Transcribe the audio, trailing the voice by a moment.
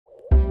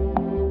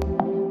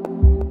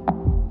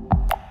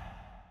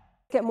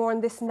Get more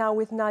on this now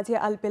with Nadia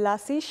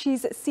Al-Bilasi.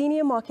 She's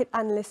Senior Market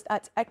Analyst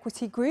at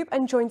Equiti Group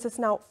and joins us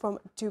now from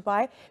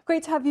Dubai.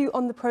 Great to have you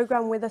on the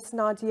program with us,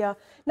 Nadia.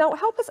 Now,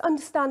 help us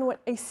understand what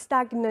a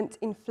stagnant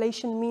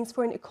inflation means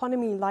for an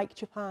economy like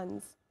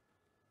Japan's.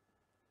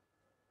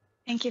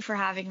 Thank you for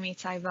having me,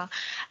 Taiba.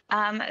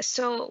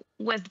 So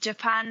with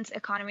Japan's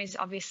economy is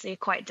obviously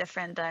quite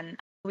different than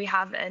we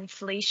have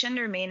inflation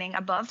remaining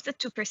above the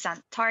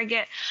 2%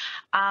 target,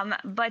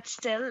 but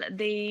still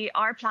they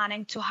are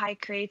planning to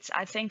hike rates.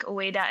 I think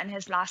Ueda in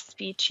his last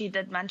speech, he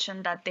did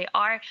mention that they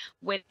are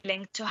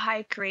willing to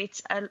hike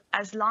rates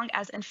as long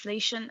as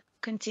inflation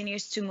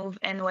continues to move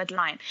inward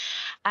line.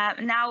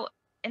 Now,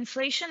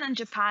 inflation in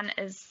Japan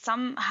is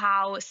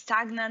somehow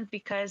stagnant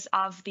because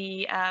of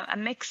a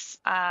mix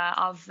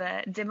of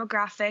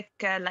demographic,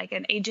 like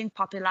an aging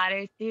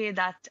popularity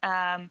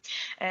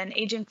an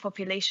aging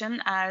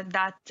population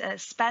that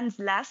spends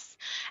less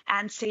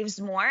and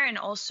saves more, and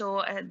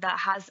also that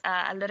has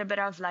a little bit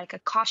of like a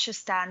cautious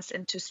stance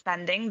into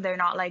spending. They're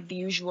not like the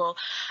usual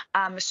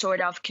sort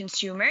of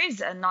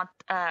consumers, and not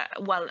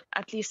well,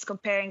 at least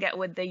comparing it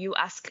with the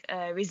U.S.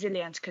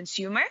 Resilient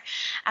consumer,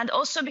 and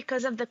also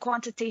because of the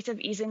quantitative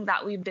easing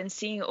that we've been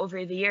seeing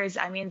over the years.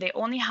 I mean, they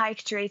only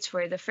hiked rates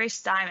for the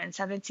first time in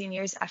 17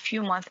 years a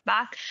few months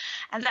back,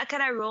 and that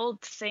kind of rolled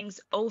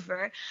things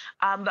over.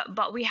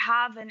 But we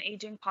have an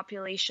aging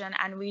population,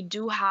 and we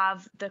do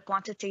have the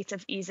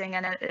quantitative easing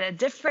and a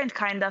different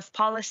kind of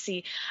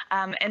policy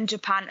in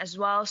Japan as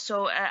well.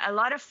 So a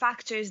lot of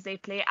factors, they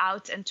play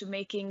out into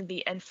making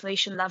the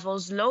inflation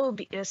levels low,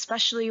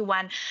 especially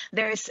when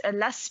there's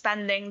less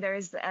spending,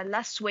 there's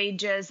less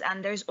wages,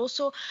 and there's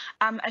also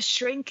a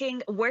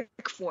shrinking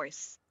workforce.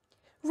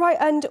 Right,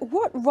 and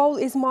what role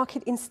is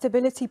market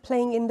instability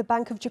playing in the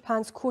Bank of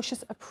Japan's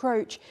cautious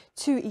approach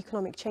to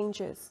economic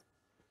changes?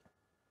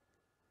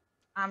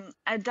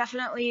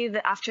 Definitely,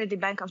 after the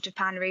Bank of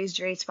Japan raised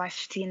rates by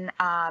 15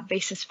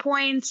 basis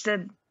points,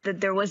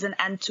 there was an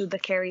end to the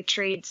carry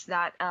trades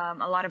that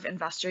a lot of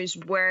investors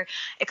were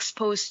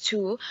exposed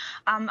to.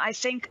 I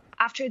think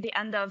after the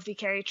end of the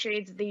carry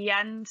trades, the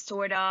yen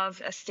sort of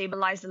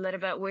stabilized a little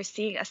bit. We're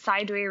seeing a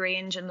sideways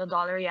range in the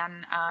dollar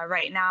yen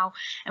right now,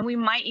 and we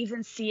might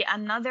even see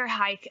another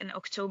hike in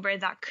October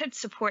that could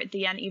support the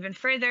yen even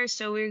further.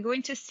 So we're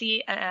going to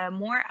see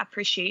more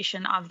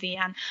appreciation of the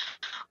yen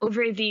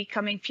over the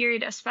coming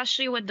period,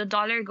 especially with the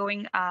dollar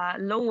going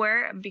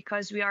lower,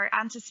 because we are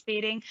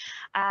anticipating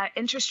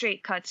interest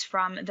rate cuts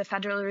from the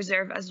Federal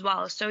Reserve as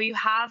well. So you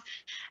have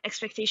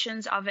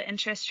expectations of an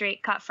interest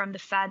rate cut from the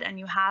Fed, and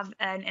you have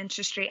an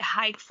interest rate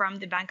hike from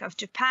the Bank of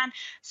Japan.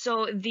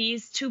 So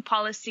these two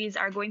policies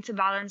are going to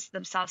balance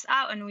themselves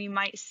out, and we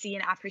might see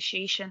an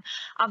appreciation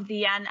of the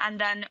yen. And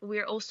then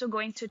we're also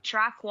going to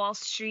track Wall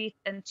Street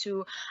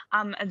into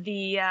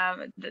the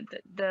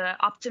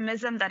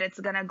optimism that it's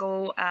going to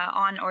go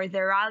on, or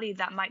the rally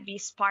that might be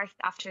sparked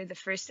after the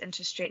first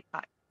interest rate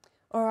cut.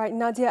 All right,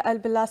 Nadia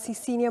Al-Bilasi,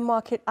 Senior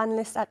Market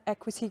Analyst at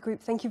Equiti Group.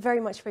 Thank you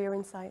very much for your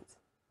insights.